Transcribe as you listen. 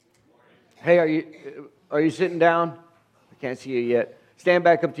Hey, are you sitting down? I can't see you yet. Stand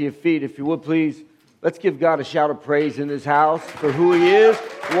back up to your feet, if you would, please. Let's give God a shout of praise in this house for who He is,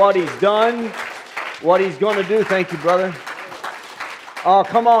 what He's done, what He's going to do. Thank you, brother. Oh,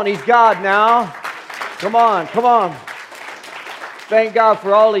 come on. He's God now. Come on. Come on. Thank God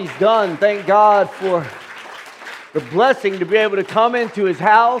for all He's done. Thank God for the blessing to be able to come into His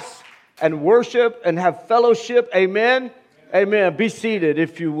house and worship and have fellowship. Amen. Amen. Be seated,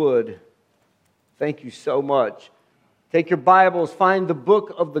 if you would. Thank you so much. Take your Bibles, find the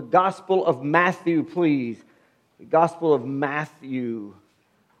book of the Gospel of Matthew, please. The Gospel of Matthew.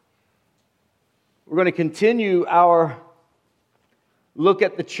 We're going to continue our look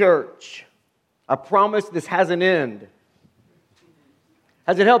at the church. I promise this has an end.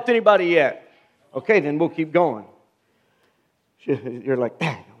 Has it helped anybody yet? Okay, then we'll keep going. You're like,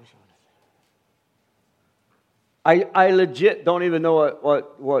 dang. I legit don't even know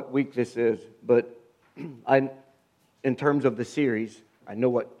what week this is, but in terms of the series, I know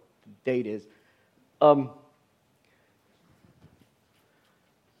what the date is. I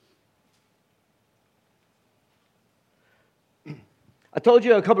told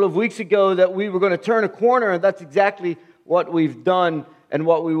you a couple of weeks ago that we were going to turn a corner, and that's exactly what we've done and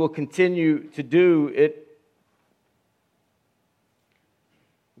what we will continue to do.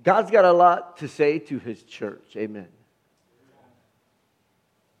 God's got a lot to say to His church. Amen.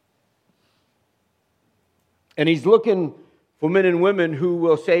 And He's looking for men and women who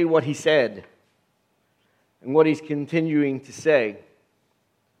will say what He said and what He's continuing to say.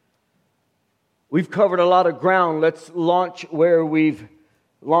 We've covered a lot of ground. Let's launch where we've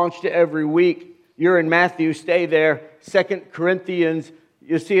launched every week. You're in Matthew. Stay there. 2 Corinthians.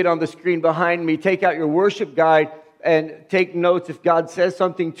 You'll see it on the screen behind me. Take out your worship guide and take notes. If God says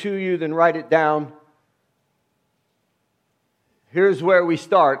something to you, then write it down. Here's where we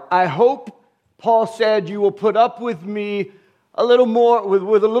start. I hope, Paul said, you will put up with me a little more,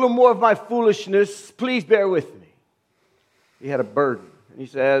 with a little more of my foolishness. Please bear with me. He had a burden. And he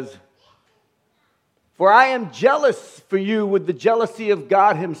says, for I am jealous for you with the jealousy of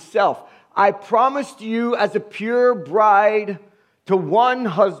God Himself. I promised you as a pure bride to one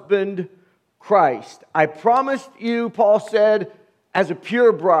husband, Christ. I promised you, Paul said, as a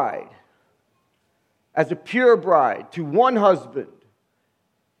pure bride. As a pure bride to one husband,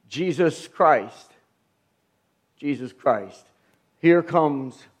 Jesus Christ. Jesus Christ. Here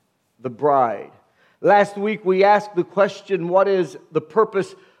comes the bride. Last week we asked the question, what is the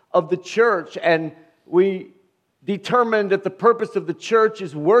purpose of the church? And we determined that the purpose of the church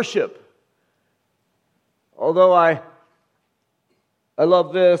is worship. Although I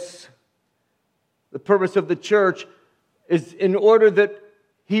love this. The purpose of the church is in order that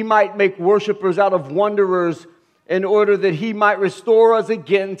He might make worshipers out of wanderers, in order that He might restore us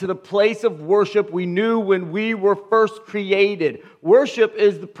again to the place of worship we knew when we were first created. Worship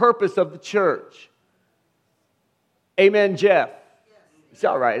is the purpose of the church. Amen, Jeff? It's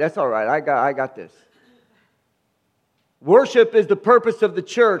all right. That's all right. I got this. Worship is the purpose of the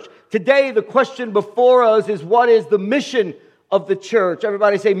church. Today, the question before us is, what is the mission of the church?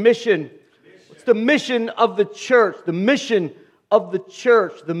 Everybody say mission. What's the mission of the church? The mission of the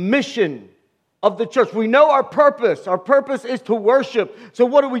church. The mission of the church. We know our purpose. Our purpose is to worship. So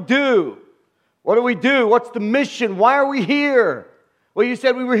what do we do? What do we do? What's the mission? Why are we here? Well, you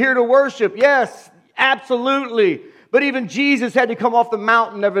said we were here to worship. Yes, absolutely. But even Jesus had to come off the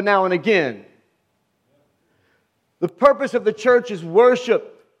mountain every now and again. The purpose of the church is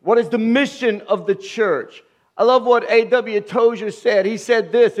worship. What is the mission of the church? I love what A.W. Tozier said. He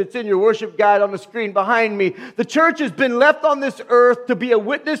said this. It's in your worship guide on the screen behind me. The church has been left on this earth to be a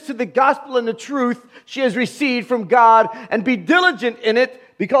witness to the gospel and the truth she has received from God, and be diligent in it,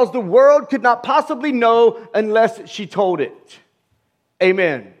 because the world could not possibly know unless she told it.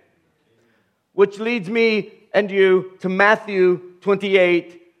 Amen. Which leads me and you to Matthew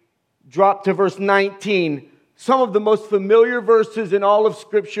 28. Drop to verse 19. Some of the most familiar verses in all of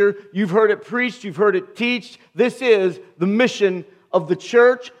Scripture. You've heard it preached. You've heard it teached. This is the mission of the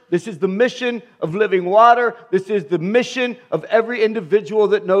church. This is the mission of Living Water. This is the mission of every individual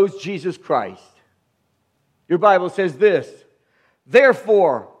that knows Jesus Christ. Your Bible says this.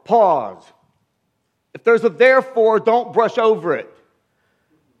 Therefore, pause. If there's a therefore, don't brush over it.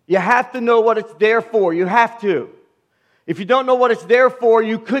 You have to know what it's there for. You have to. If you don't know what it's there for,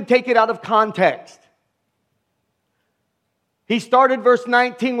 you could take it out of context. He started verse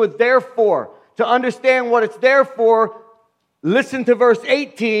 19 with therefore. To understand what it's there for, listen to verse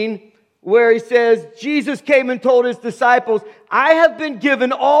 18 where he says, Jesus came and told His disciples, I have been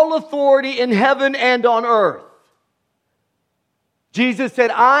given all authority in heaven and on earth. Jesus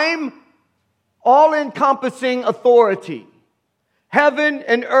said, I'm all-encompassing authority, heaven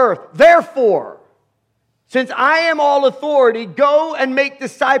and earth. Therefore, since I am all authority, go and make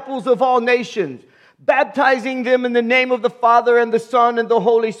disciples of all nations, baptizing them in the name of the Father and the Son and the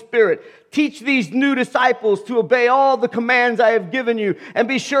Holy Spirit. Teach these new disciples to obey all the commands I have given you. And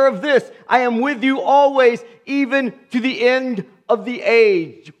be sure of this, I am with you always, even to the end of the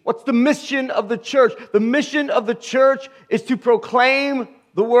age. What's the mission of the church? The mission of the church is to proclaim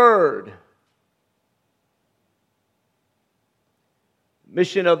the word. The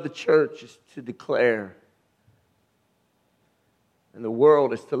mission of the church is to declare. And the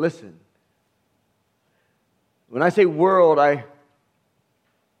world is to listen. When I say world, I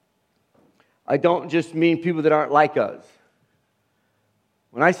don't just mean people that aren't like us.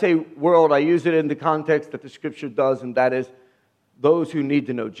 When I say world, I use it in the context that the Scripture does, and that is those who need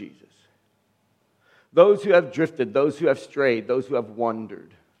to know Jesus. Those who have drifted, those who have strayed, those who have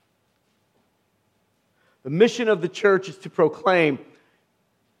wandered. The mission of the church is to proclaim,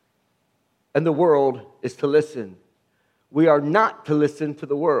 and the world is to listen. We are not to listen to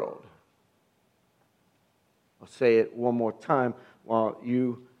the world. I'll say it one more time while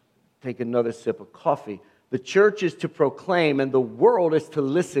you take another sip of coffee. The church is to proclaim and the world is to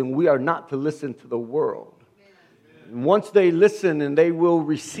listen. We are not to listen to the world. And once they listen and they will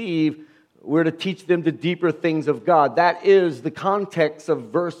receive, we're to teach them the deeper things of God. That is the context of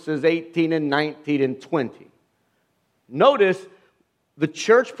verses 18 and 19 and 20. Notice, the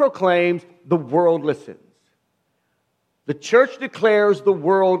church proclaims, the world listens. The church declares, the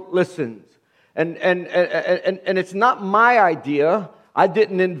world listens. And it's not my idea. I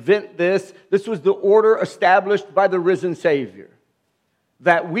didn't invent this. This was the order established by the risen Savior.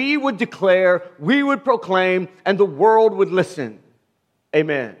 That we would declare, we would proclaim, and the world would listen.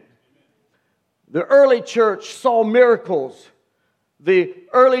 Amen. The early church saw miracles. The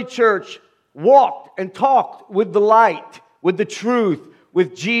early church walked and talked with the light, with the truth,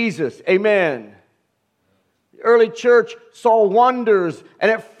 with Jesus. Amen. The early church saw wonders, and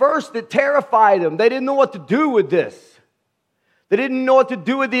at first it terrified them. They didn't know what to do with this. They didn't know what to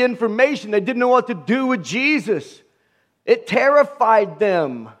do with the information. They didn't know what to do with Jesus. It terrified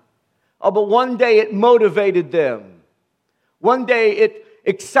them. Oh, but one day it motivated them. One day it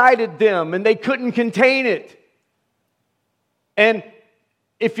excited them, and they couldn't contain it. And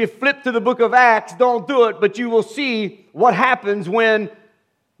if you flip to the book of Acts, don't do it, but you will see what happens when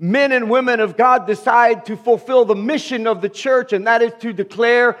men and women of God decide to fulfill the mission of the church, and that is to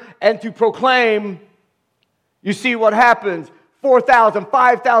declare and to proclaim. You see what happens. 4,000,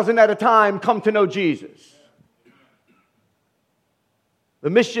 5,000 at a time come to know Jesus.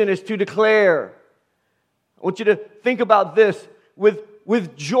 The mission is to declare. I want you to think about this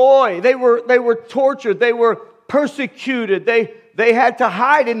with joy. They were tortured. They were persecuted. They had to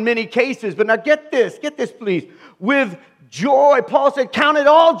hide in many cases. But now get this please. With joy, Paul said, count it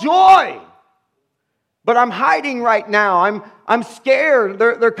all joy. But I'm hiding right now. I'm scared.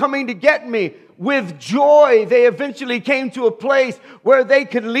 They're coming to get me. With joy, they eventually came to a place where they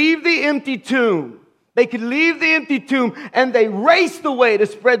could leave the empty tomb. They could leave the empty tomb, and they raced away to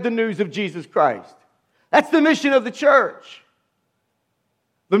spread the news of Jesus Christ. That's the mission of the church.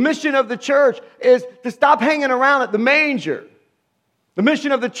 The mission of the church is to stop hanging around at the manger. The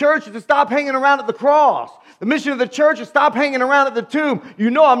mission of the church is to stop hanging around at the cross. The mission of the church is to stop hanging around at the tomb.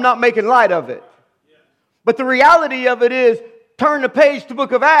 You know I'm not making light of it. But the reality of it is, turn the page to the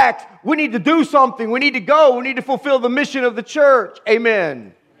book of Acts. We need to do something. We need to go. We need to fulfill the mission of the church.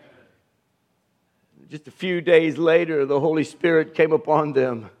 Amen. Just a few days later, the Holy Spirit came upon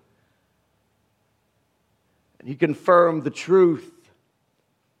them. And He confirmed the truth.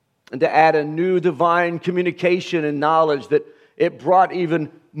 And to add a new divine communication and knowledge that it brought even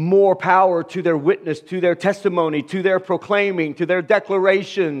more power to their witness, to their testimony, to their proclaiming, to their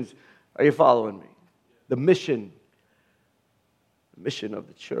declarations. Are you following me? The mission of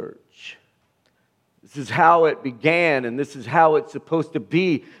the church. This is how it began, and this is how it's supposed to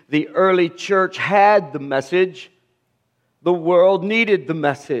be. The early church had the message. The world needed the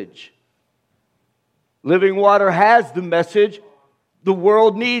message. Living Water has the message. The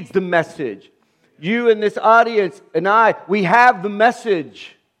world needs the message. You in this audience and I, we have the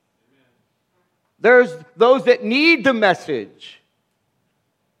message. There's those that need the message.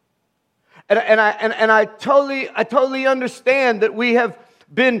 And I totally understand that we have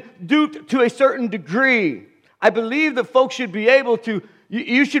been duped to a certain degree. I believe that folks should be able to,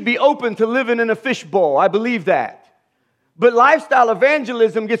 you should be open to living in a fishbowl. I believe that. But lifestyle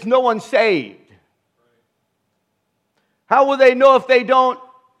evangelism gets no one saved. How will they know if they don't?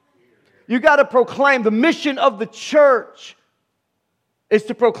 You got to proclaim the mission of the church is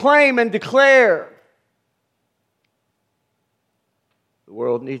to proclaim and declare. The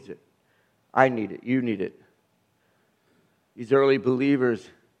world needs it. I need it. You need it. These early believers,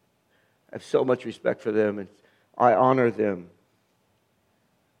 I have so much respect for them, and I honor them.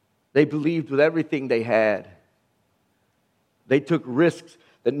 They believed with everything they had. They took risks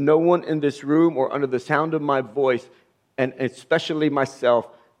that no one in this room or under the sound of my voice, and especially myself,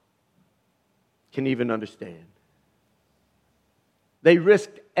 can even understand. They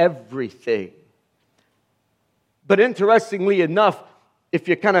risked everything. But interestingly enough, if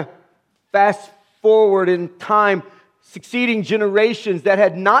you kind of fast forward in time, succeeding generations that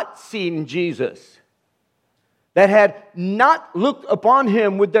had not seen Jesus, that had not looked upon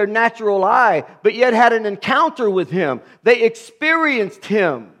him with their natural eye, but yet had an encounter with him. They experienced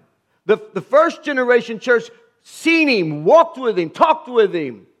him. The first generation church seen him, walked with him, talked with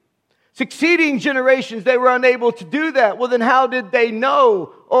him. Succeeding generations, they were unable to do that. Well, then how did they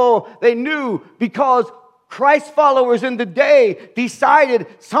know? Oh, they knew because Christ followers in the day decided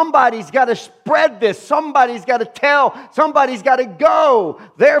somebody's got to spread this. Somebody's got to tell. Somebody's got to go.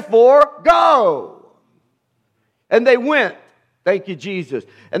 Therefore, go. And they went. Thank you, Jesus.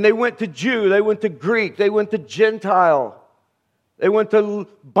 And they went to Jew. They went to Greek. They went to Gentile. They went to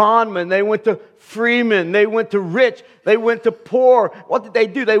bondman. They went to freeman. They went to rich. They went to poor. What did they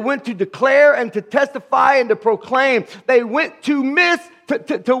do? They went to declare and to testify and to proclaim. They went to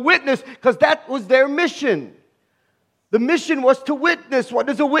witness because that was their mission. The mission was to witness. What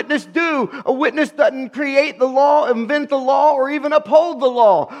does a witness do? A witness doesn't create the law, invent the law, or even uphold the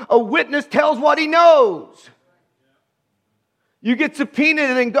law. A witness tells what he knows. You get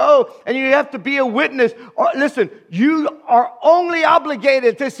subpoenaed and go, and you have to be a witness. Listen, you are only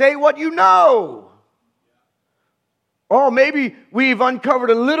obligated to say what you know. Oh, maybe we've uncovered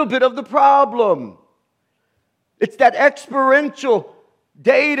a little bit of the problem. It's that experiential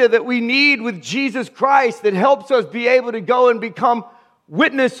data that we need with Jesus Christ that helps us be able to go and become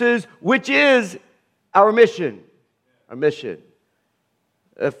witnesses, which is our mission. Our mission.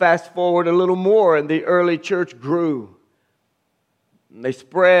 Fast forward a little more, and the early church grew. And they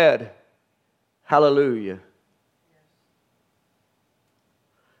spread. Hallelujah.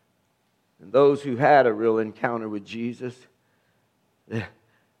 And those who had a real encounter with Jesus,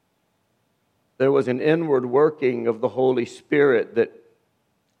 there was an inward working of the Holy Spirit that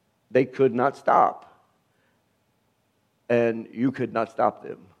they could not stop. And you could not stop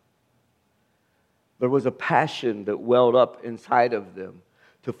them. There was a passion that welled up inside of them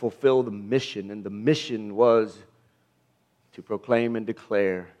to fulfill the mission. And the mission was to proclaim and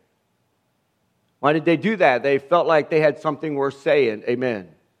declare. Why did they do that? They felt like they had something worth saying. Amen.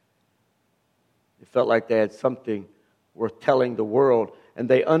 They felt like they had something worth telling the world. And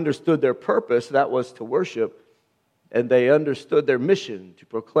they understood their purpose, that was to worship. And they understood their mission, to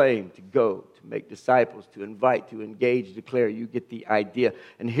proclaim, to go, to make disciples, to invite, to engage, declare. You get the idea.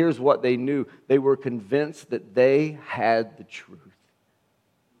 And here's what they knew. They were convinced that they had the truth.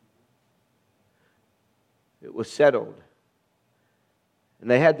 It was settled. And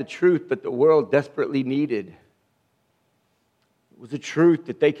they had the truth that the world desperately needed. It was a truth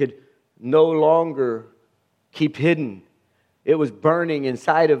that they could no longer keep hidden. It was burning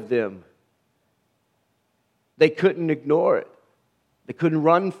inside of them. They couldn't ignore it. They couldn't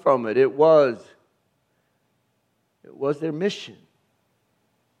run from it. It was their mission.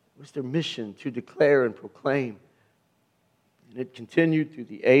 It was their mission to declare and proclaim. And it continued through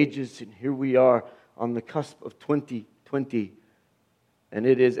the ages, and here we are on the cusp of 2020. And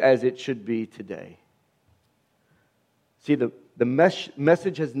it is as it should be today. See, the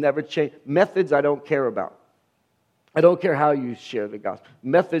message has never changed. Methods I don't care about. I don't care how you share the gospel.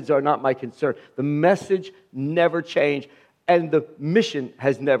 Methods are not my concern. The message never changed, and the mission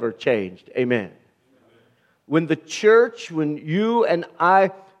has never changed. Amen. When the church, when you and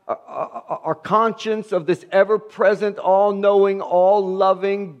I are conscious of this ever-present, all-knowing,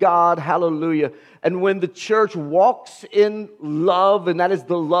 all-loving God, hallelujah, and when the church walks in love, and that is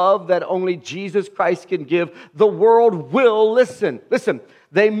the love that only Jesus Christ can give, the world will listen. Listen,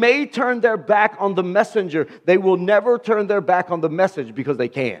 they may turn their back on the messenger. They will never turn their back on the message because they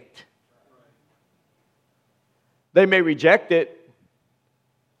can't. They may reject it.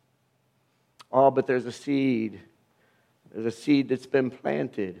 Oh, but there's a seed. There's a seed that's been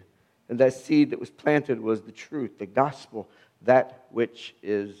planted. And that seed that was planted was the truth, the gospel, that which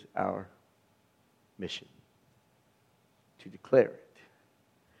is our mission, to declare it.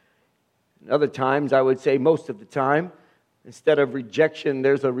 And other times, I would say most of the time, instead of rejection,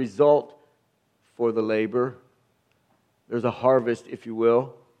 there's a result for the labor. There's a harvest, if you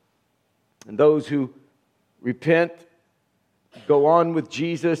will. And those who repent, go on with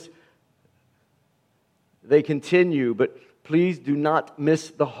Jesus. They continue, but please do not miss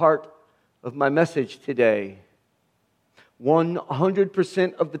the heart of my message today.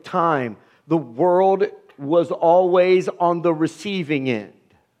 100% of the time, the world was always on the receiving end.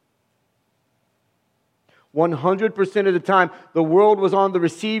 100% of the time, the world was on the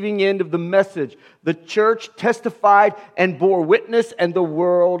receiving end of the message. The church testified and bore witness, and the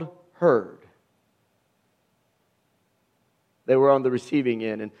world heard. They were on the receiving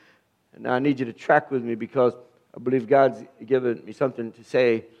end. And now I need you to track with me, because I believe God's given me something to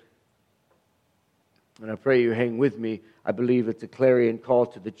say. And I pray you hang with me. I believe it's a clarion call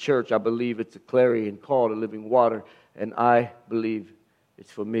to the church. I believe it's a clarion call to living water. And I believe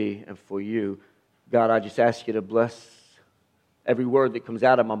it's for me and for you. God, I just ask you to bless every word that comes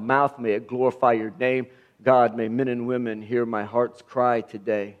out of my mouth. May it glorify your name. God, may men and women hear my heart's cry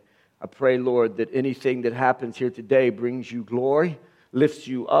today. I pray, Lord, that anything that happens here today brings you glory, lifts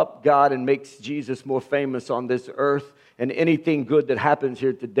you up, God, and makes Jesus more famous on this earth. And anything good that happens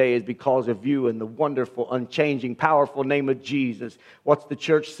here today is because of you in the wonderful, unchanging, powerful name of Jesus. What's the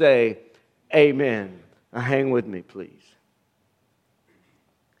church say? Amen. Now hang with me, please.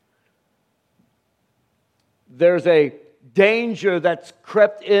 There's a danger that's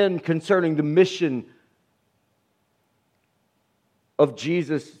crept in concerning the mission of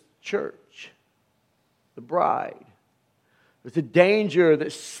Jesus' church, the bride. There's a danger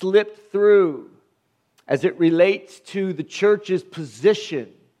that slipped through as it relates to the church's position.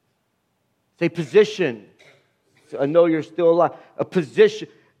 Say position. So I know you're still alive. A position.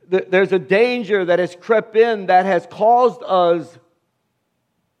 There's a danger that has crept in that has caused us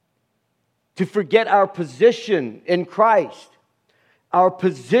to forget our position in Christ. Our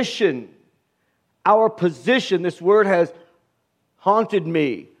position. This word has haunted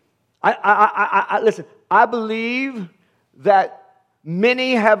me. Listen, I believe that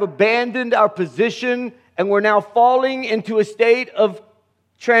many have abandoned our position and we're now falling into a state of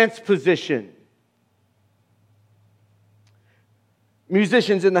transposition.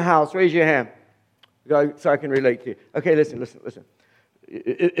 Musicians in the house, raise your hand so I can relate to you. Okay, listen.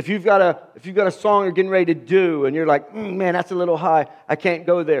 If you've got a song you're getting ready to do and you're like, man, that's a little high, I can't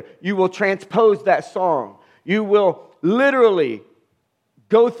go there. You will transpose that song. You will literally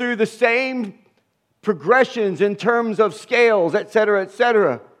go through the same progressions in terms of scales,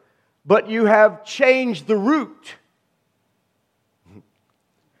 etc., but you have changed the route.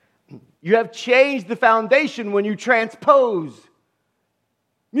 You have changed the foundation when you transpose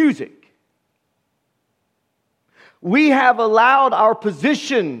music. We have allowed our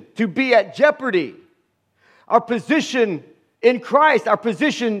position to be at jeopardy. Our position in Christ, our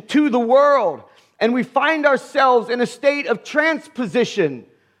position to the world. And we find ourselves in a state of transposition.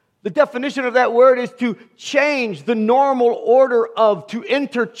 The definition of that word is to change the normal order of, to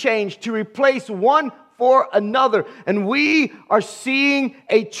interchange, to replace one for another. And we are seeing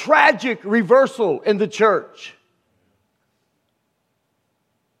a tragic reversal in the church.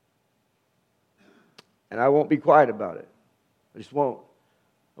 And I won't be quiet about it. I just won't.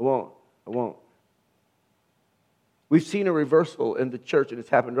 I won't. We've seen a reversal in the church, and it's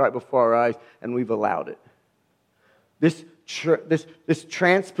happened right before our eyes, and we've allowed it. This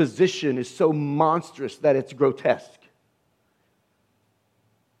transposition is so monstrous that it's grotesque.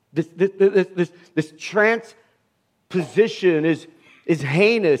 This transposition is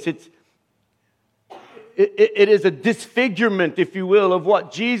heinous. It is a disfigurement, if you will, of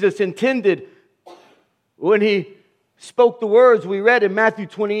what Jesus intended when he spoke the words we read in Matthew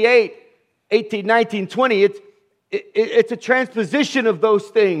 28, 18, 19, 20. It's a transposition of those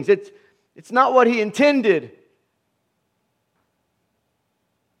things. It's not what he intended.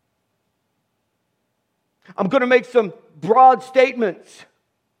 I'm going to make some broad statements,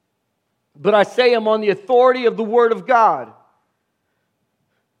 but I say them on the authority of the Word of God.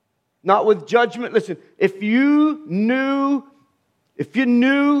 Not with judgment. Listen, if you knew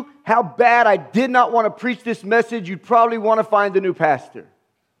how bad I did not want to preach this message, you'd probably want to find a new pastor.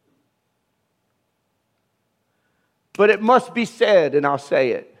 But it must be said, and I'll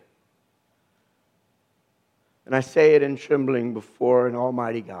say it. And I say it in trembling before an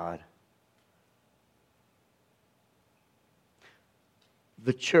almighty God.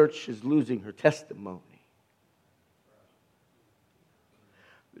 The church is losing her testimony.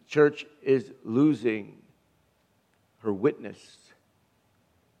 The church is losing her witness.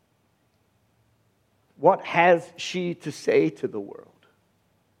 What has she to say to the world?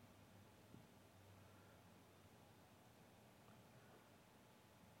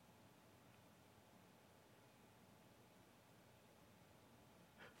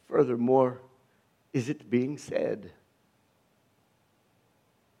 Furthermore, is it being said?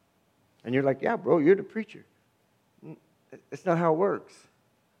 And you're like, yeah, bro, you're the preacher. It's not how it works.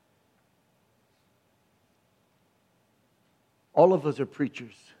 All of us are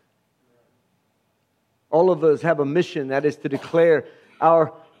preachers. All of us have a mission, that is to declare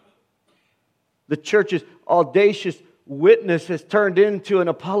the church's audacious witness has turned into an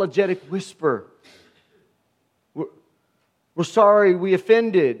apologetic whisper. We're sorry we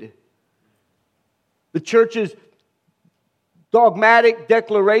offended. The church's dogmatic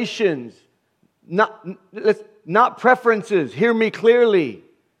declarations, not preferences, hear me clearly.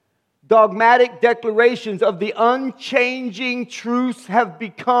 Dogmatic declarations of the unchanging truths have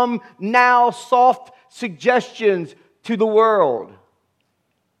become now soft suggestions to the world.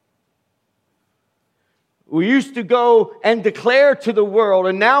 We used to go and declare to the world,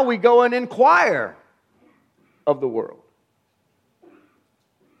 and now we go and inquire of the world.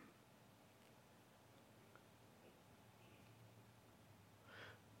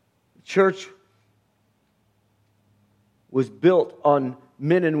 The church was built on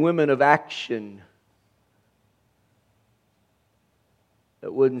men and women of action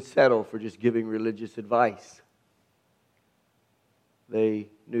that wouldn't settle for just giving religious advice. They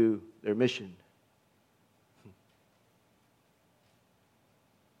knew their mission.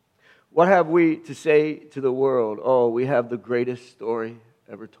 What have we to say to the world? Oh, we have the greatest story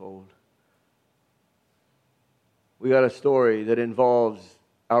ever told. We got a story that involves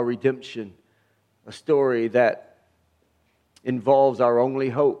our redemption, a story that involves our only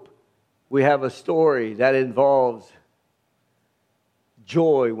hope. We have a story that involves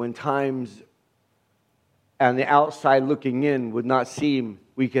joy when times on the outside looking in would not seem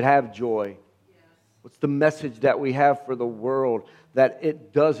we could have joy. What's the message that we have for the world? That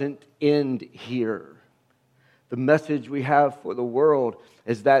it doesn't end here. The message we have for the world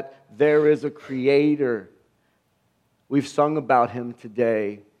is that there is a Creator. We've sung about Him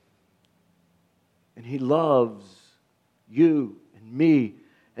today. And He loves you and me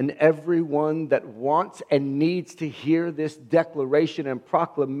and everyone that wants and needs to hear this declaration and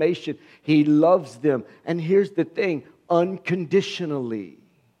proclamation. He loves them. And here's the thing, unconditionally.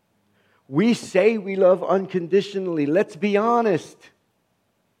 We say we love unconditionally. Let's be honest.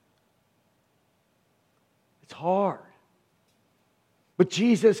 It's hard. But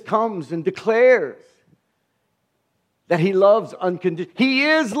Jesus comes and declares that He loves unconditionally. He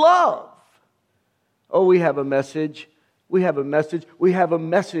is love. Oh, we have a message. We have a message. We have a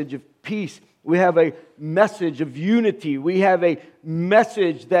message of peace. We have a message of unity. We have a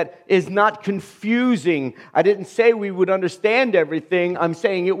message that is not confusing. I didn't say we would understand everything. I'm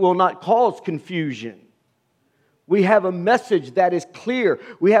saying it will not cause confusion. We have a message that is clear.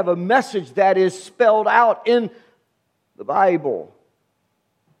 We have a message that is spelled out in the Bible,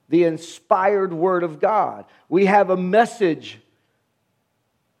 the inspired Word of God. We have a message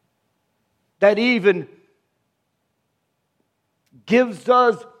that even gives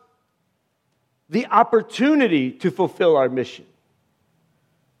us the opportunity to fulfill our mission.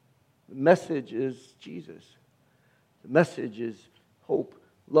 The message is Jesus. The message is hope,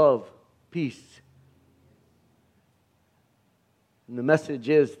 love, peace. And the message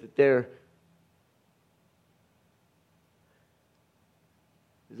is that there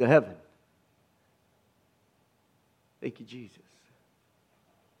is a heaven. Thank you, Jesus.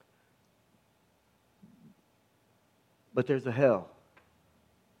 But there's a hell.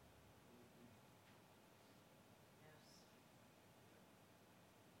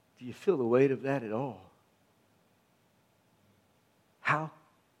 Do you feel the weight of that at all? How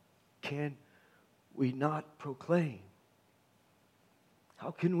can we not proclaim?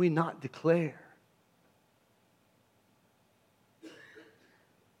 How can we not declare?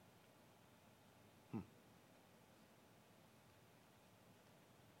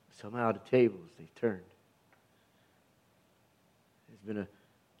 Somehow the tables, they've turned. There's been a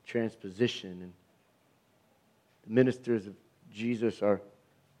transposition, and the ministers of Jesus are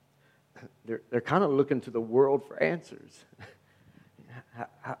they're kind of looking to the world for answers.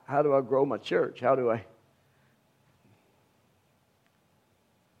 How do I grow my church? How do I?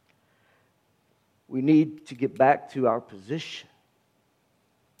 We need to get back to our position.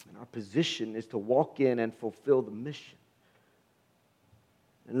 And our position is to walk in and fulfill the mission.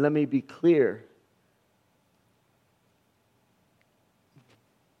 And let me be clear.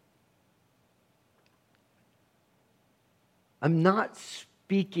 I'm not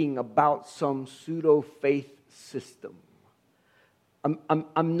speaking about some pseudo-faith system.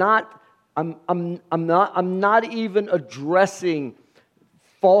 I'm not even addressing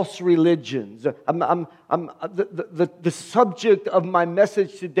false religions. The subject of my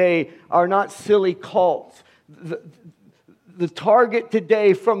message today are not silly cults. the target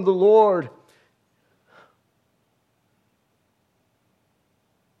today from the Lord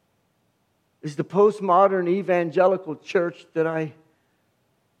is the postmodern evangelical church that I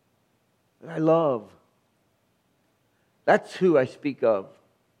love. That's who I speak of.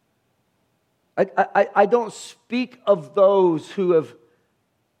 I don't speak of those who have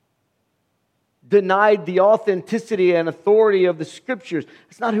denied the authenticity and authority of the Scriptures.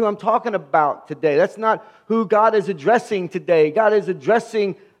 That's not who I'm talking about today. That's not who God is addressing today. God is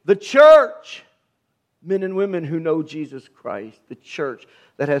addressing the church. Men and women who know Jesus Christ. The church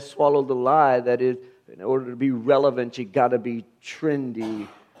that has swallowed the lie that is, in order to be relevant, you got to be trendy.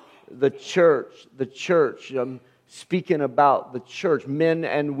 The church. I'm speaking about the church. Men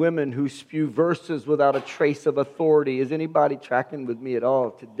and women who spew verses without a trace of authority. Is anybody tracking with me at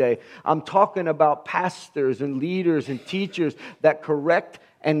all today? I'm talking about pastors and leaders and teachers that correct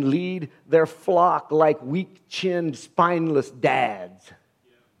and lead their flock like weak-chinned, spineless dads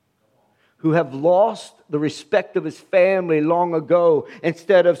who have lost the respect of his family long ago,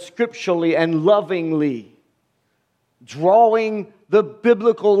 instead of scripturally and lovingly drawing the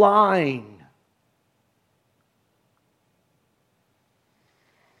biblical line.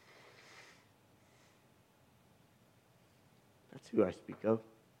 That's who I speak of.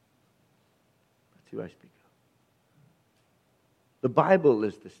 That's who I speak of. The Bible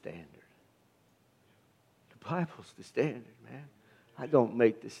is the standard. The Bible's the standard, man. I don't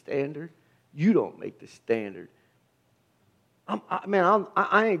make the standard. You don't make the standard.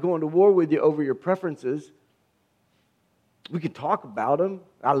 I ain't going to war with you over your preferences. We can talk about them.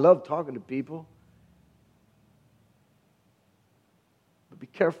 I love talking to people. But be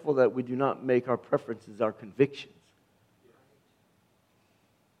careful that we do not make our preferences our convictions.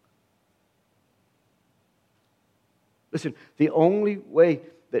 Listen, the only way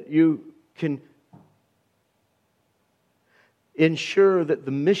that you can ensure that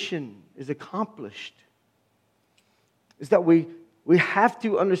the mission is accomplished is that we have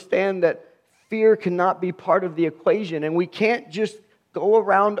to understand that fear cannot be part of the equation, and we can't just go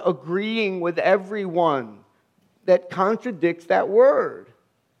around agreeing with everyone that contradicts that word.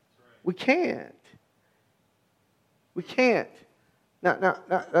 We can't. We can't. Now,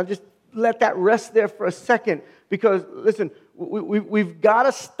 just let that rest there for a second, because listen, we've got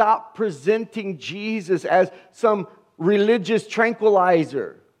to stop presenting Jesus as some religious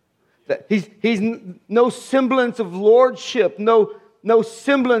tranquilizer. That he's no semblance of lordship, no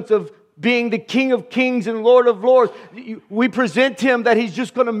semblance of being the King of Kings and Lord of Lords. We present him that he's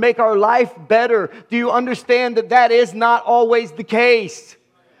just going to make our life better. Do you understand that that is not always the case?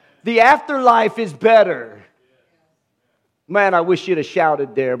 The afterlife is better. Man, I wish you'd have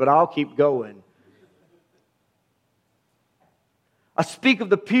shouted there, but I'll keep going. I speak of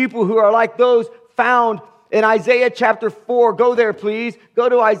the people who are like those found in Isaiah chapter 4. Go there, please. Go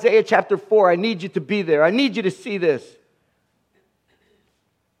to Isaiah chapter 4. I need you to be there. I need you to see this.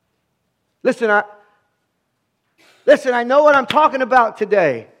 Listen, I know what I'm talking about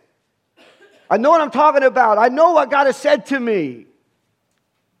today. I know what I'm talking about. I know what God has said to me.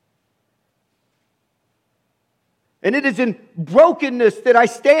 And it is in brokenness that I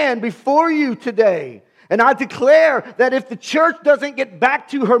stand before you today. And I declare that if the church doesn't get back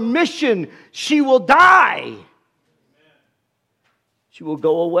to her mission, she will die. Amen. She will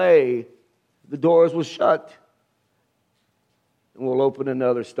go away. The doors will shut. And we'll open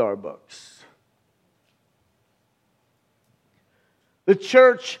another Starbucks. The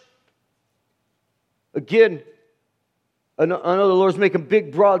church, again, I know the Lord's making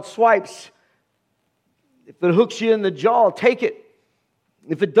big, broad swipes. If it hooks you in the jaw, take it.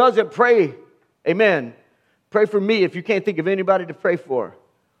 If it doesn't, pray. Amen. Pray for me if you can't think of anybody to pray for.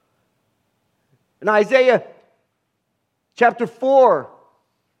 In Isaiah chapter 4,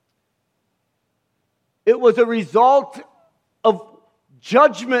 it was a result of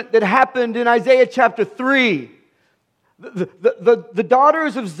judgment that happened in Isaiah chapter 3. The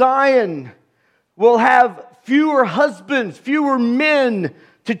daughters of Zion will have fewer husbands, fewer men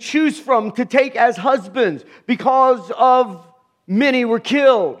to choose from to take as husbands because of many were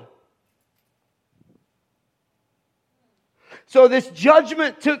killed. So this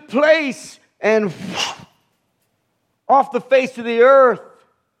judgment took place and off the face of the earth.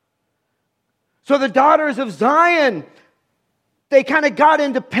 So the daughters of Zion, they kind of got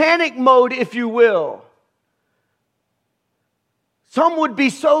into panic mode, if you will. Some would be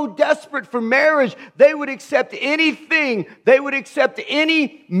so desperate for marriage, they would accept anything. They would accept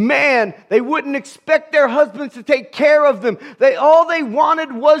any man. They wouldn't expect their husbands to take care of them. All they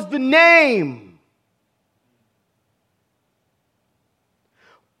wanted was the name.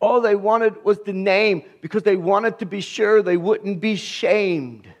 All they wanted was the name because they wanted to be sure they wouldn't be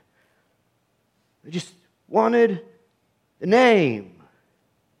shamed. They just wanted the name.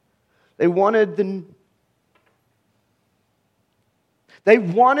 They wanted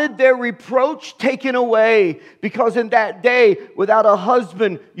their reproach taken away, because in that day, without a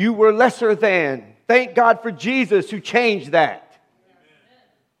husband, you were lesser than. Thank God for Jesus who changed that. Amen.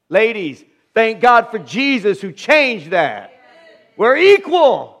 Ladies, thank God for Jesus who changed that. Amen. We're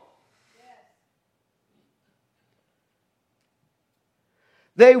equal.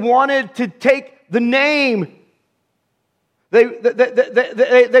 They wanted to take the name.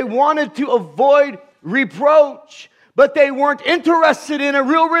 They wanted to avoid reproach, but they weren't interested in a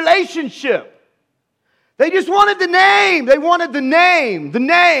real relationship. They just wanted the name. They wanted the name. The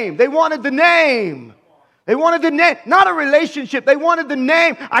name. They wanted the name. They wanted the name. Not a relationship. They wanted the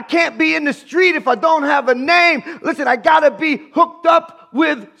name. I can't be in the street if I don't have a name. Listen, I got to be hooked up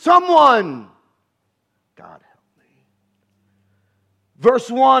with someone. God help me. Verse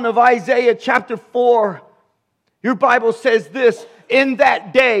 1 of Isaiah chapter 4. Your Bible says this. In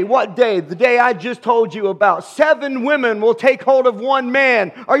that day, what day? The day I just told you about. 7 women will take hold of one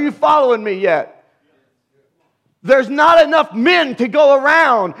man. Are you following me yet? There's not enough men to go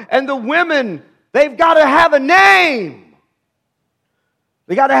around. And the women, they've got to have a name.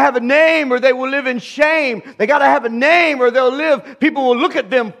 They got to have a name or they will live in shame. They got to have a name or they'll live. People will look at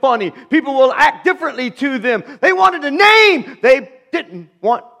them funny. People will act differently to them. They wanted a name. They didn't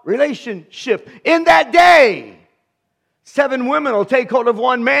want relationship. In that day, 7 women will take hold of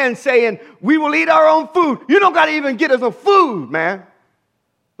one man saying, we will eat our own food. You don't got to even get us no food, man.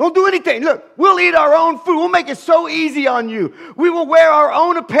 Don't do anything. Look, we'll eat our own food. We'll make it so easy on you. We will wear our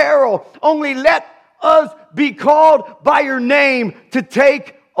own apparel. Only let us be called by your name to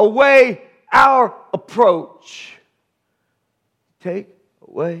take away our approach. Take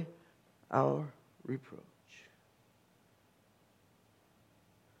away our reproach.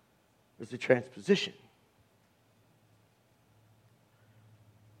 There's a transposition.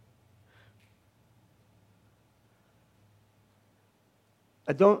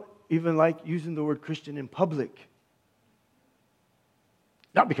 I don't even like using the word Christian in public.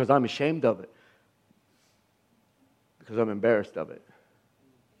 Not because I'm ashamed of it. Because I'm embarrassed of it.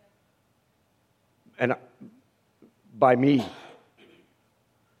 And by me.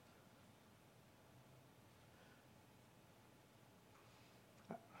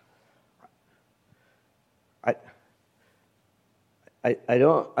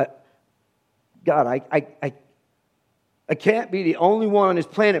 I can't be the only one on this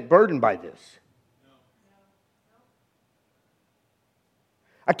planet burdened by this.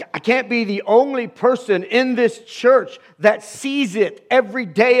 I can't be the only person in this church that sees it every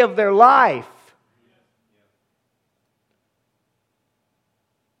day of their life.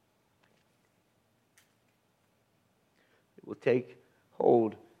 It will take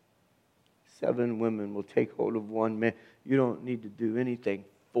hold. 7 women will take hold of one man. You don't need to do anything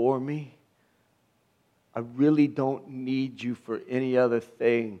for me. I really don't need you for any other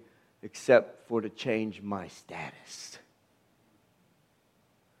thing except for to change my status.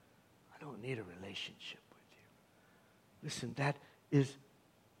 I don't need a relationship with you. Listen, that is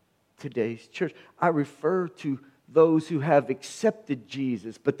today's church. I refer to those who have accepted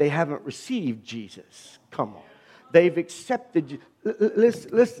Jesus, but they haven't received Jesus. Come on. They've accepted.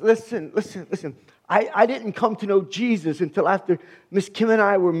 Listen. I didn't come to know Jesus until after Miss Kim and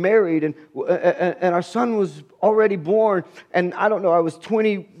I were married, and our son was already born. And I don't know, I was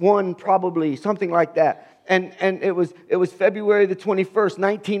 21 probably, something like that. And it was February the 21st,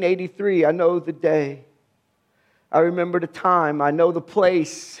 1983. I know the day. I remember the time. I know the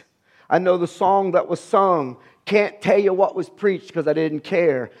place. I know the song that was sung. Can't tell you what was preached because I didn't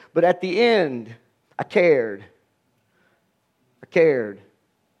care. But at the end, I cared.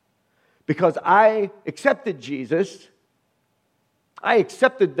 Because I accepted Jesus. I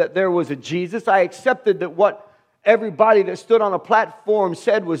accepted that there was a Jesus. I accepted that what everybody that stood on a platform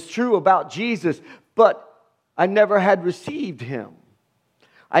said was true about Jesus. But I never had received him.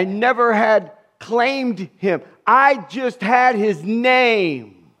 I never had claimed him. I just had his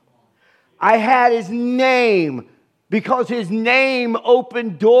name. I had his name. Because his name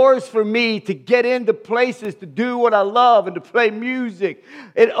opened doors for me to get into places to do what I love and to play music.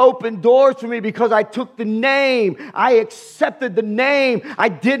 It opened doors for me because I took the name. I accepted the name. I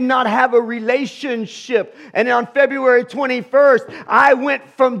did not have a relationship. And on February 21st, I went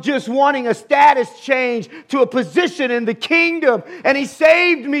from just wanting a status change to a position in the kingdom. And he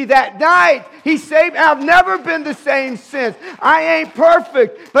saved me that night. I've never been the same since. I ain't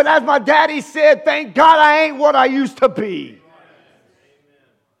perfect. But as my daddy said, thank God I ain't what I used to be.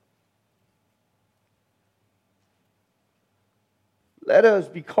 Let us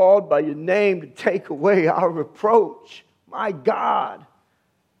be called by your name to take away our reproach. My God,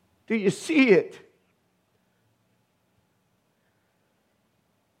 do you see it?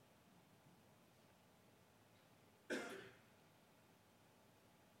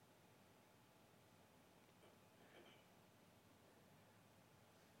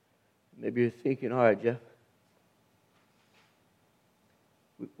 Maybe you're thinking, all right, Jeff,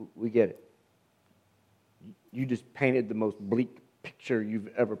 we get it. You just painted the most bleak picture you've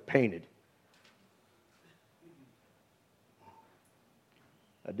ever painted.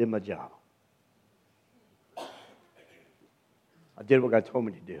 I did my job. I did what God told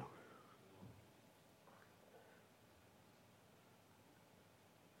me to do.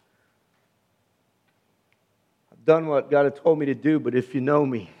 I've done what God had told me to do, but if you know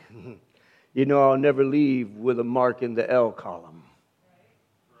me, you know I'll never leave with a mark in the L column.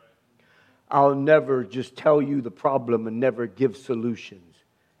 I'll never just tell you the problem and never give solutions.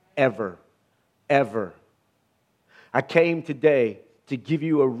 Ever. Ever. I came today to give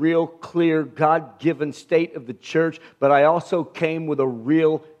you a real clear, God-given state of the church, but I also came with a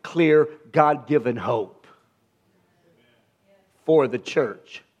real clear, God-given hope for the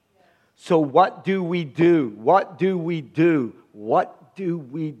church. So what do we do? What do we do? What do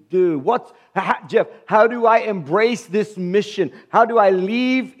we do? Jeff, how do I embrace this mission? How do I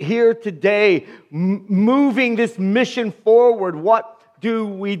leave here today moving this mission forward? What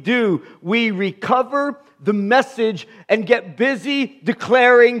do? We recover the message and get busy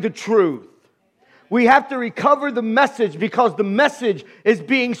declaring the truth. We have to recover the message because the message is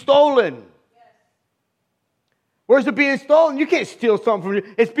being stolen. Where's it being stolen? You can't steal something from you.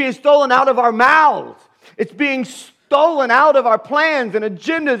 It's being stolen out of our mouths. It's being stolen out of our plans and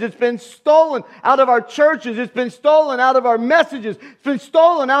agendas. It's been stolen out of our churches. It's been stolen out of our messages. It's been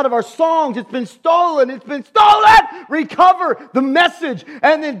stolen out of our songs. It's been stolen. It's been stolen. Recover the message.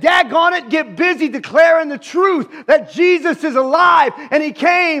 And then daggone it, get busy declaring the truth that Jesus is alive and He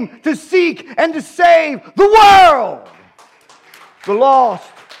came to seek and to save the world. The lost.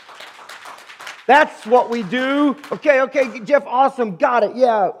 That's what we do. Okay, Jeff, awesome. Got it.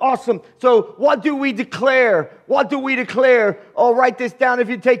 Yeah, awesome. So what do we declare? What do we declare? Oh, write this down if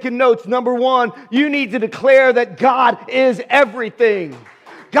you're taking notes. Number one, you need to declare that God is everything.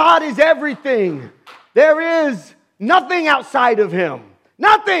 God is everything. There is nothing outside of Him.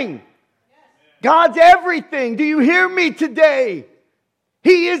 Nothing. God's everything. Do you hear me today?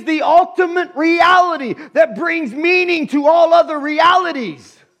 He is the ultimate reality that brings meaning to all other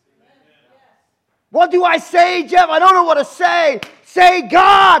realities. What do I say, Jeff? I don't know what to say. Say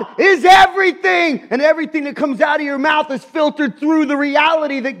God is everything. And everything that comes out of your mouth is filtered through the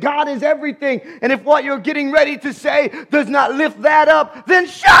reality that God is everything. And if what you're getting ready to say does not lift that up, then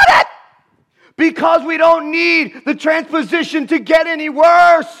shut it! Because we don't need the transposition to get any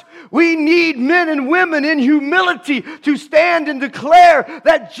worse. We need men and women in humility to stand and declare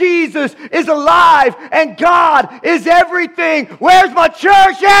that Jesus is alive and God is everything. Where's my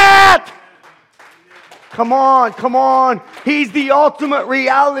church at? Come on. He's the ultimate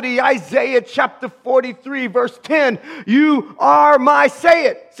reality. Isaiah chapter 43, verse 10. You are my, say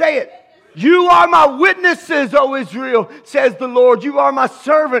it. You are my witnesses, O Israel, says the Lord. You are my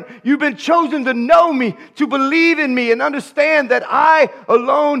servant. You've been chosen to know me, to believe in me, and understand that I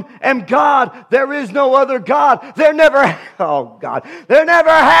alone am God. There is no other God. There never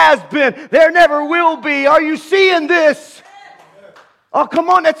has been. There never will be. Are you seeing this? Oh, come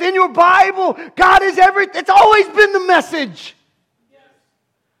on, that's in your Bible. God is everything. It's always been the message.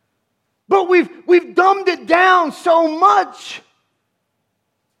 But we've dumbed it down so much.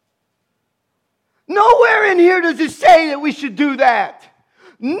 Nowhere in here does it say that we should do that.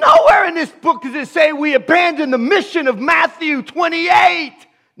 Nowhere in this book does it say we abandon the mission of Matthew 28.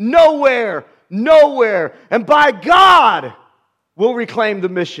 Nowhere. And by God, we'll reclaim the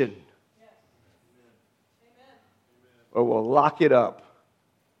mission. Or we'll lock it up.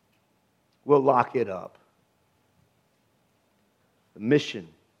 The mission.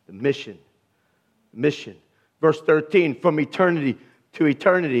 Verse 13, from eternity to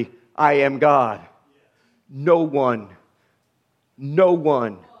eternity, I am God. No one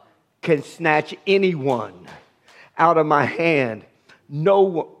can snatch anyone out of my hand. No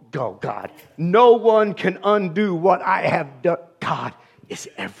one can undo what I have done. God is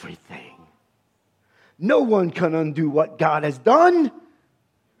everything. No one can undo what God has done.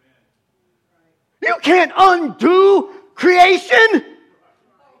 You can't undo creation.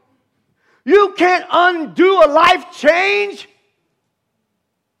 You can't undo a life change.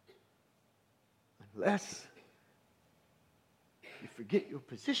 Unless you forget your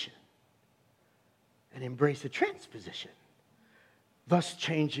position and embrace a transposition. thus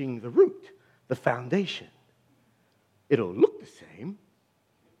changing the root, the foundation. It'll look the same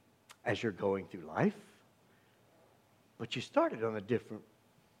as you're going through life, but you started on a different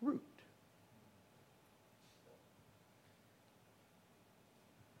route.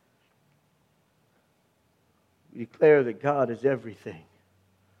 We declare that God is everything.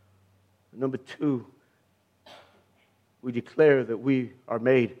 Number two, we declare that we are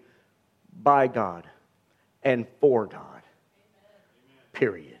made by God and for God.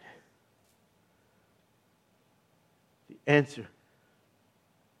 Period. The answer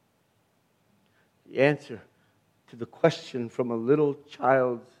to the question from a little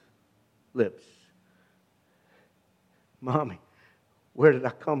child's lips. Mommy, where did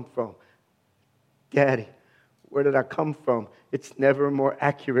I come from? Daddy, where did I come from? It's never more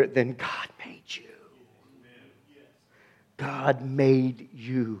accurate than God made you. God made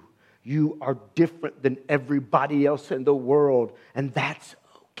you. You are different than everybody else in the world, and that's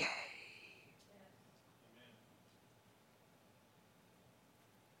okay.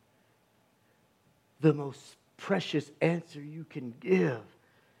 The most precious answer you can give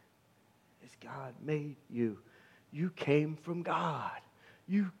is God made you. You came from God.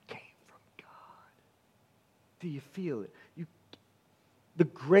 You came from God. Do you feel it? The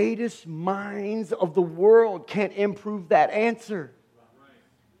greatest minds of the world can't improve that answer.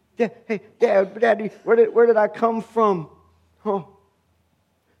 Hey, Daddy, where did I come from? Huh?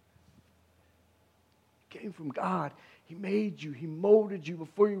 You came from God. He made you. He molded you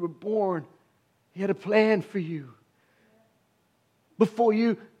before you were born. He had a plan for you. Before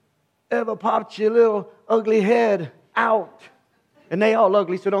you ever popped your little ugly head out. And they all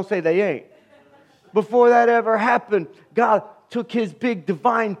ugly, so don't say they ain't. Before that ever happened, God took His big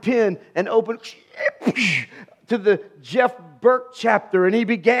divine pen and opened to the Jeff Burke chapter, and He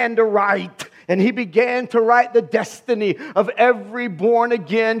began to write. And He began to write the destiny of every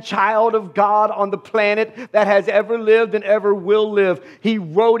born-again child of God on the planet that has ever lived and ever will live. He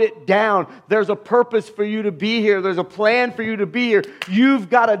wrote it down. There's a purpose for you to be here. There's a plan for you to be here. You've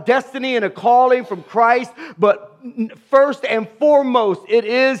got a destiny and a calling from Christ, but first and foremost, it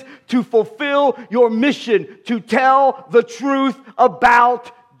is to fulfill your mission, to tell the truth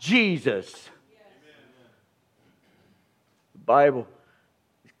about Jesus. The Bible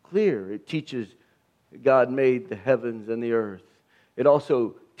is clear. It teaches that God made the heavens and the earth. It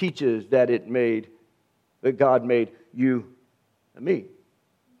also teaches that God made you and me.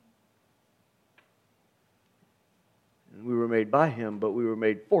 And we were made by Him, but we were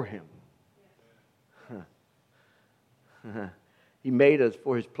made for Him. He made us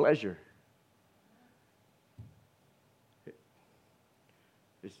for His pleasure.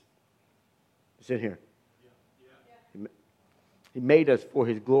 It's in here. He made us for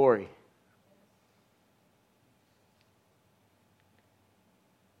His glory.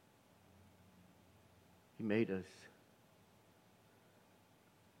 He made us.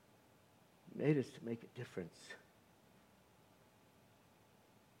 He made us to make a difference.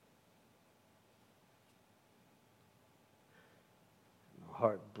 My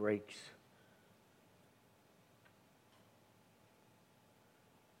heart breaks.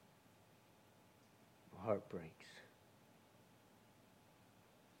 My heart breaks.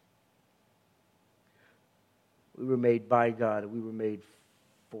 We were made by God. We were made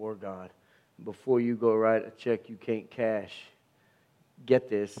for God. Before you go write a check you can't cash, get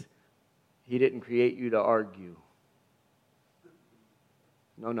this. He didn't create you to argue.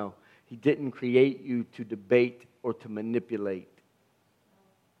 No. He didn't create you to debate or to manipulate.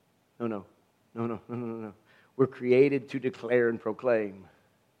 No. We're created to declare and proclaim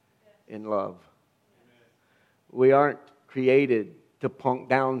in love. We aren't created to punk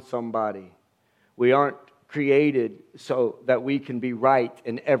down somebody. We aren't created so that we can be right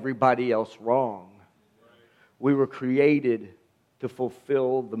and everybody else wrong. We were created to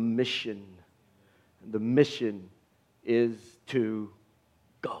fulfill the mission. The mission is to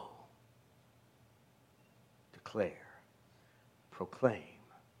go, declare, proclaim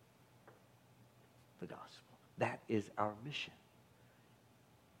the gospel. That is our mission.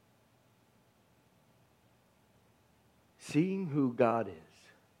 Seeing who God is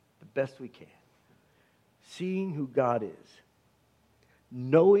the best we can. Seeing who God is.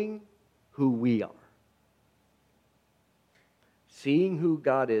 Knowing who we are. Seeing who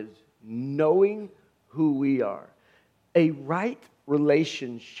God is. Knowing who we are. A right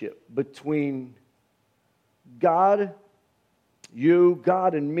relationship between God, you,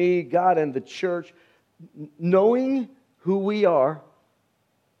 God and me, God and the church. Knowing who we are.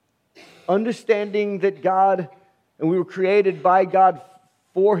 Understanding that God, and we were created by God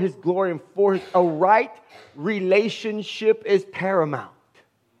for His glory and a right relationship is paramount.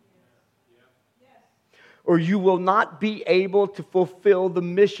 Or you will not be able to fulfill the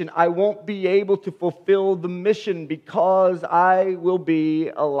mission. I won't be able to fulfill the mission because I will be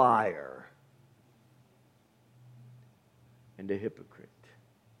a liar and a hypocrite.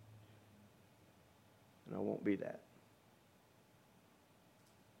 And I won't be that.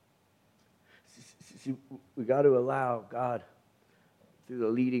 See, we got to allow God, through the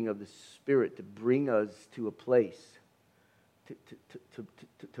leading of the Spirit, to bring us to a place,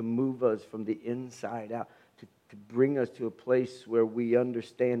 to move us from the inside out, to bring us to a place where we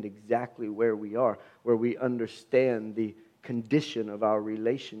understand exactly where we are, where we understand the condition of our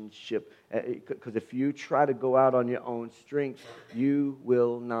relationship. Because if you try to go out on your own strength, you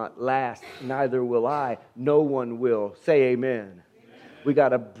will not last. Neither will I. No one will. Say amen. We got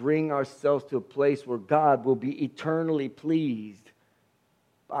to bring ourselves to a place where God will be eternally pleased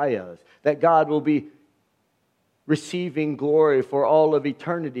by us. That God will be receiving glory for all of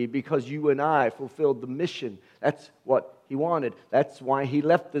eternity because you and I fulfilled the mission. That's what He wanted. That's why He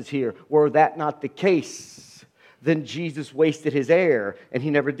left us here. Were that not the case, then Jesus wasted His air, and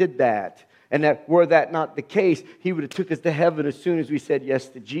He never did that. And that were that not the case, He would have took us to heaven as soon as we said yes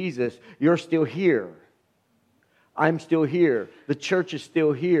to Jesus. You're still here. I'm still here. The church is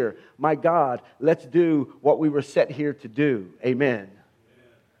still here. My God, let's do what we were set here to do. Amen.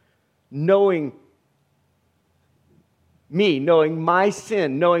 Knowing me, knowing my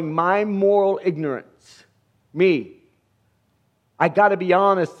sin, knowing my moral ignorance, I got to be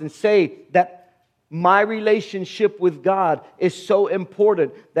honest and say that my relationship with God is so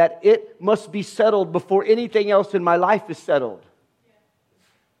important that it must be settled before anything else in my life is settled.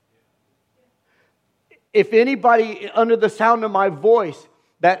 If anybody under the sound of my voice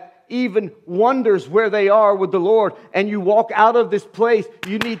that even wonders where they are with the Lord and you walk out of this place,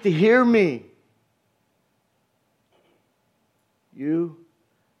 you need to hear me. You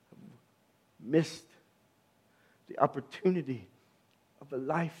missed the opportunity of a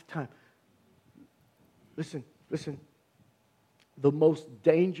lifetime. Listen. The most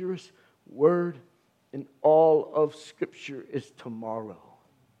dangerous word in all of Scripture is tomorrow.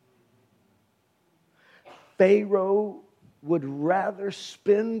 Pharaoh would rather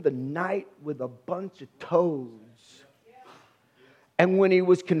spend the night with a bunch of toads. And when he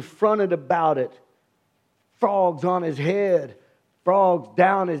was confronted about it, frogs on his head, frogs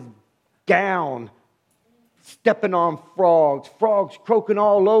down his gown, stepping on frogs, frogs croaking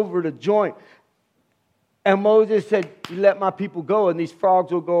all over the joint. And Moses said, "You let my people go and these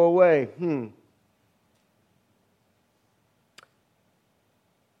frogs will go away."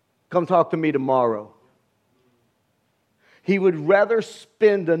 Come talk to me tomorrow. He would rather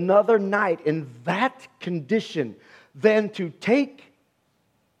spend another night in that condition than to take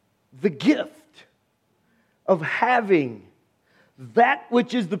the gift of having that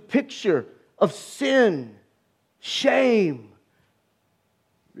which is the picture of sin, shame,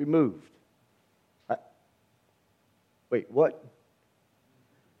 removed. Wait, what?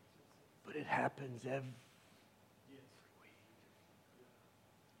 But it happens every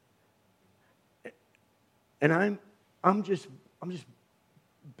week. And I'm just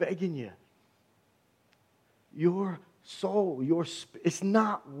begging you. Your soul, it's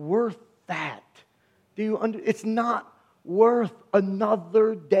not worth that. It's not worth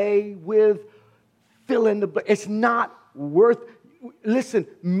another day with fill in the blank. It's not worth. Listen,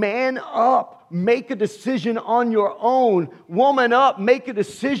 man up, make a decision on your own. Woman up, make a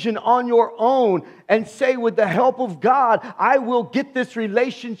decision on your own and say, with the help of God, I will get this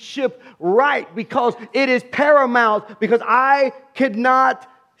relationship right because it is paramount, because I could not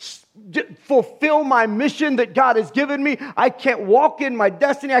fulfill my mission that God has given me. I can't walk in my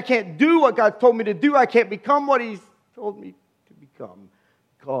destiny. I can't do what God told me to do. I can't become what He's told me to become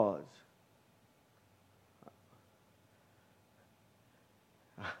because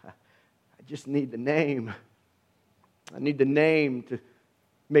I just need the name. I need the name to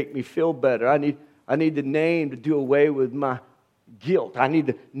make me feel better. I need the name to do away with my guilt. I need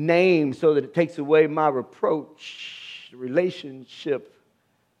the name so that it takes away my reproach. The relationship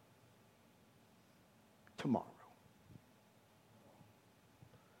tomorrow.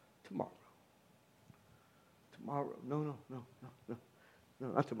 No,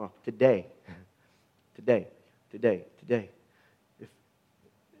 not tomorrow. Today.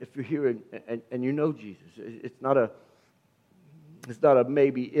 If you're here and you know Jesus, it's not a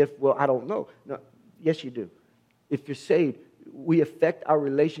maybe if, well, I don't know. No, yes, you do. If you're saved, we affect our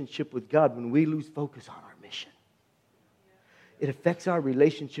relationship with God when we lose focus on our mission. It affects our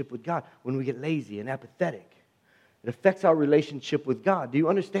relationship with God when we get lazy and apathetic. It affects our relationship with God. Do you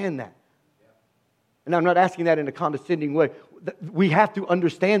understand that? And I'm not asking that in a condescending way. We have to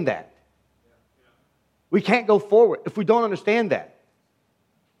understand that. We can't go forward if we don't understand that.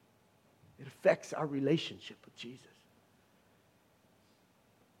 It affects our relationship with Jesus.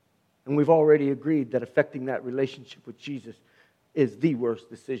 And we've already agreed that affecting that relationship with Jesus is the worst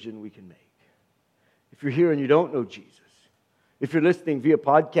decision we can make. If you're here and you don't know Jesus, if you're listening via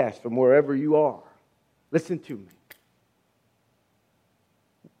podcast from wherever you are, listen to me.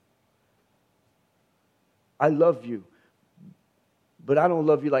 I love you, but I don't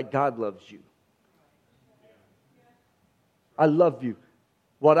love you like God loves you. I love you.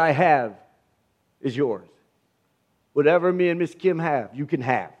 What I have is yours. Whatever me and Miss Kim have, you can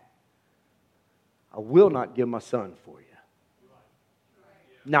have. I will not give my son for you.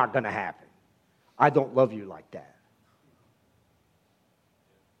 Not going to happen. I don't love you like that.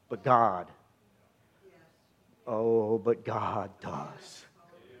 But God, but God does.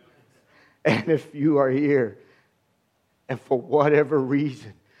 And if you are here and for whatever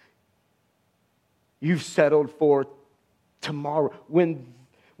reason you've settled for tomorrow,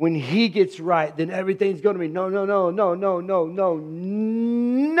 when he gets right, then everything's going to be no.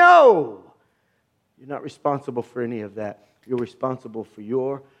 You're not responsible for any of that. You're responsible for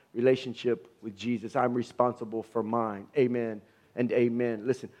your relationship with Jesus. I'm responsible for mine. Amen and amen.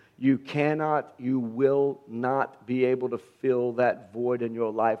 Listen, you will not be able to fill that void in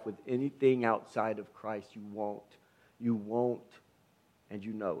your life with anything outside of Christ. You won't, and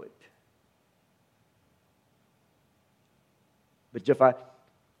you know it. But if I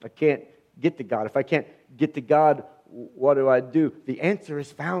can't get to God, if I can't get to God, what do? The answer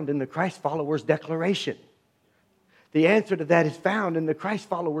is found in the Christ followers' declaration. The answer to that is found in the Christ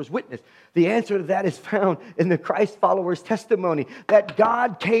followers' witness. The answer to that is found in the Christ followers' testimony that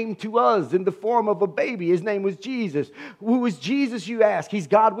God came to us in the form of a baby. His name was Jesus. Who was Jesus, you ask? He's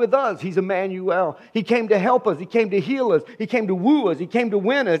God with us. He's Emmanuel. He came to help us. He came to heal us. He came to woo us. He came to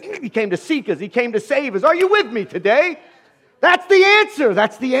win us. He came to seek us. He came to save us. Are you with me today? That's the answer.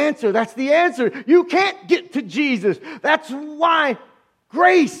 That's the answer. That's the answer. You can't get to Jesus. That's why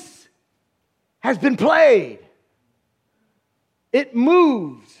grace has been played. It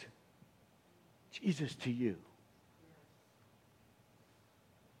moves Jesus to you.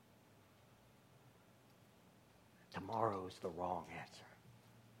 Tomorrow is the wrong answer.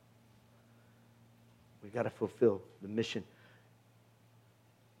 We've got to fulfill the mission.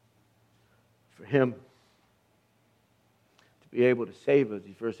 For him to be able to save us,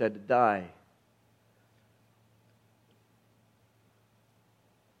 he first had to die.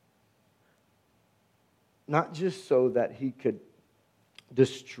 Not just so that he could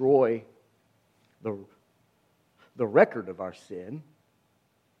destroy the record of our sin,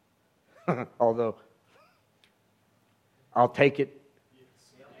 although I'll take it.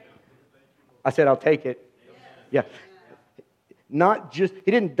 I said I'll take it. Yeah. Not just,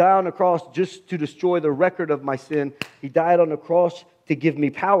 he didn't die on the cross just to destroy the record of my sin. He died on the cross to give me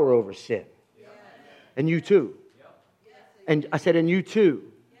power over sin. And you too. And I said, and you too.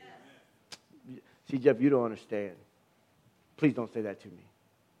 See, Jeff, you don't understand. Please don't say that to me.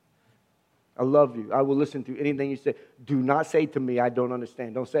 I love you. I will listen to anything you say. Do not say to me, I don't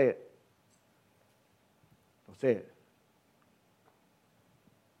understand. Don't say it. Don't say it.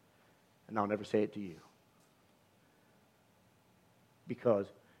 And I'll never say it to you. Because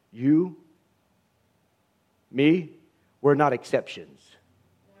you, me, we're not exceptions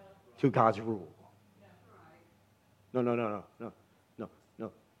to God's rule. No.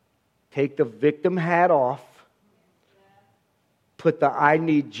 Take the victim hat off. Put the I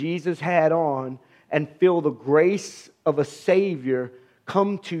need Jesus hat on and feel the grace of a Savior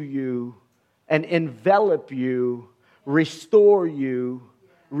come to you and envelop you, restore you,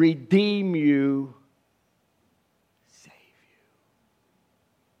 redeem you, save you.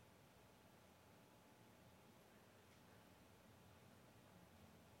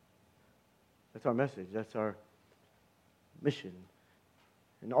 That's our message. That's our mission.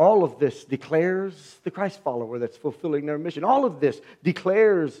 And all of this declares the Christ follower that's fulfilling their mission. All of this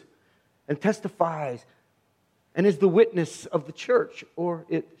declares and testifies and is the witness of the church, or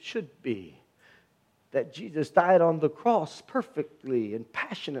it should be, that Jesus died on the cross perfectly and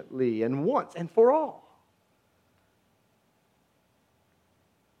passionately and once and for all.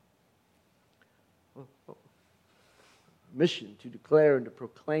 Mission to declare and to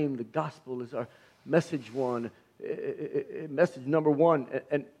proclaim the gospel is our message one. Message number one,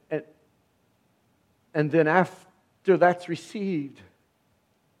 and then after that's received,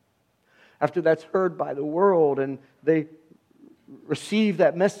 after that's heard by the world and they receive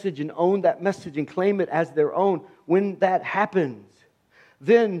that message and own that message and claim it as their own, when that happens,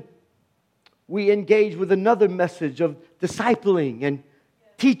 then we engage with another message of discipling and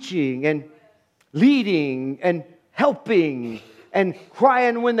teaching and leading and helping and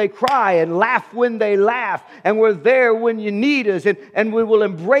crying when they cry and laugh when they laugh. And we're there when you need us, and we will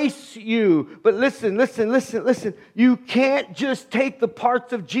embrace you. But listen. You can't just take the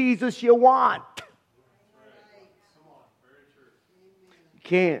parts of Jesus you want. You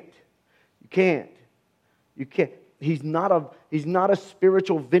can't. He's not a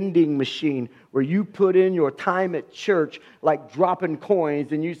spiritual vending machine where you put in your time at church like dropping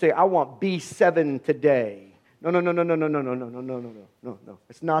coins and you say, I want B7 today. No.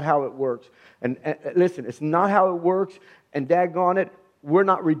 It's not how it works. And listen, it's not how it works. And daggone it, we're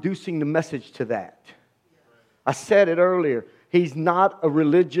not reducing the message to that. I said it earlier. He's not a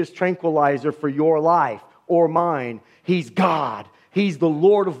religious tranquilizer for your life or mine. He's God. He's the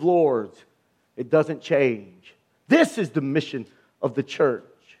Lord of Lords. It doesn't change. This is the mission of the church.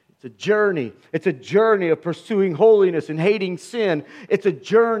 It's a journey. It's a journey of pursuing holiness and hating sin. It's a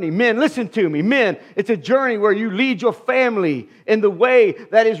journey. Men, listen to me. Men, it's a journey where you lead your family in the way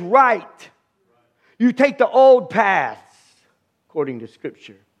that is right. You take the old paths according to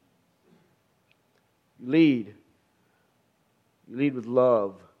Scripture. You lead. You lead with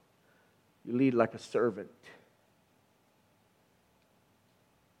love. You lead like a servant.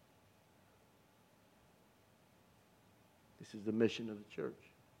 This is the mission of the church.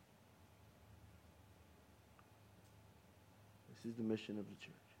 This is the mission of the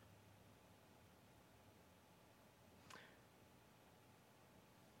church.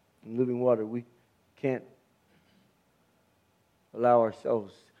 In Living Water, we can't allow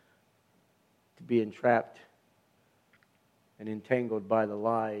ourselves to be entrapped and entangled by the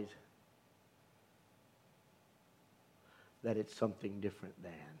lies that it's something different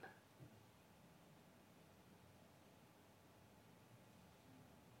than.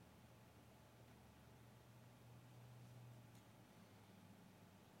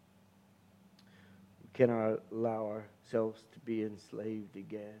 We cannot allow ourselves to be enslaved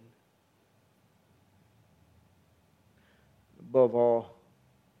again. Above all,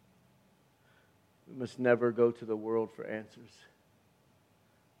 we must never go to the world for answers.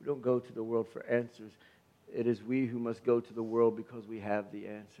 We don't go to the world for answers. It is we who must go to the world because we have the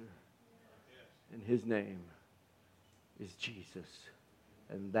answer. And His name is Jesus.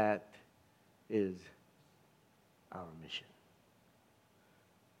 And that is our mission.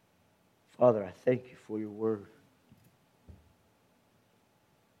 Father, I thank you for your word.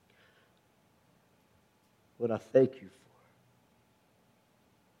 What I thank you for.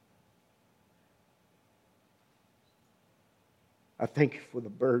 I thank you for the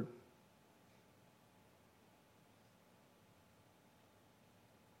burden.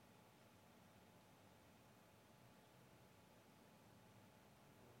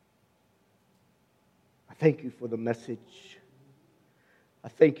 I thank you for the message. I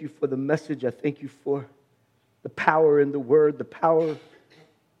thank you for the message. I thank you for the power in the word, the power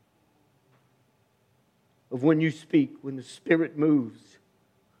of when you speak, when the Spirit moves.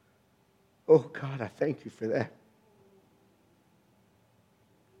 Oh God, I thank you for that.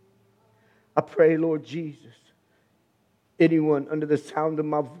 I pray, Lord Jesus, anyone under the sound of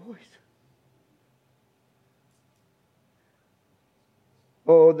my voice,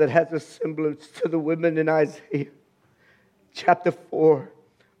 oh, that has a semblance to the women in Isaiah chapter 4.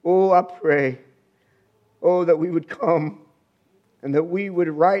 Oh, I pray, oh, that we would come and that we would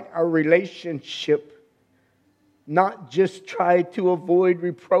right our relationship, not just try to avoid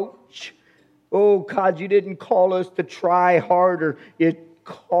reproach. Oh, God, you didn't call us to try harder. You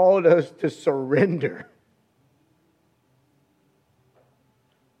called us to surrender.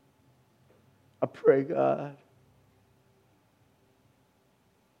 I pray, God,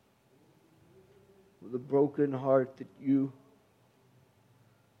 with a broken heart that you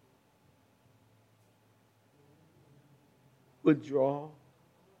would draw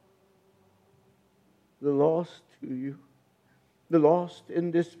the lost to you, the lost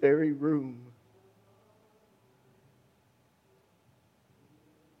in this very room.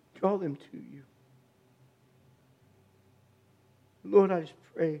 Draw them to you. Lord, I just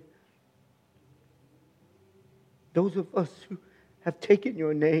pray, those of us who have taken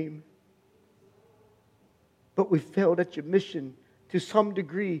your name, but we failed at your mission, to some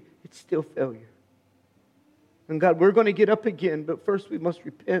degree, it's still failure. And God, we're going to get up again, but first we must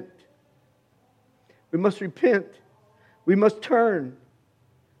repent. We must repent. We must turn.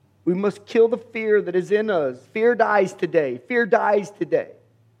 We must kill the fear that is in us. Fear dies today. Fear dies today.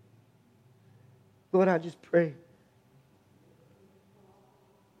 Lord, I just pray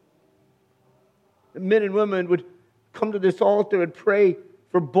that men and women would come to this altar and pray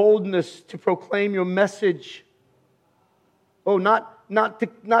for boldness to proclaim your message. Oh, not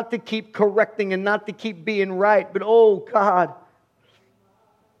to keep correcting and not to keep being right, but oh God,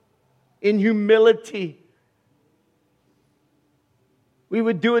 in humility, we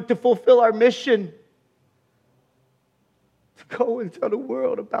would do it to fulfill our mission, to go and tell the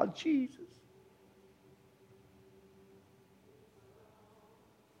world about Jesus.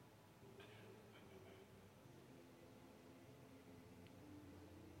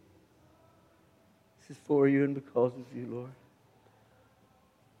 This is for you and because of you, Lord.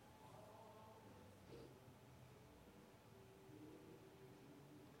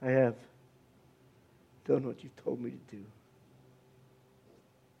 I have done what you've told me to do.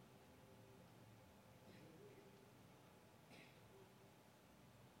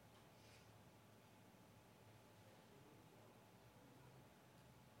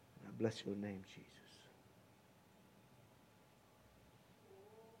 I bless your name, Jesus.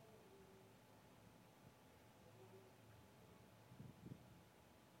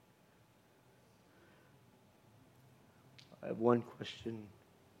 I have one question,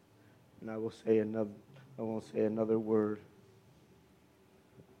 and I will say another. I won't say another word.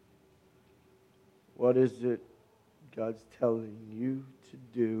 What is it God's telling you to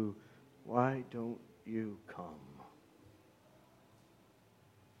do? Why don't you come?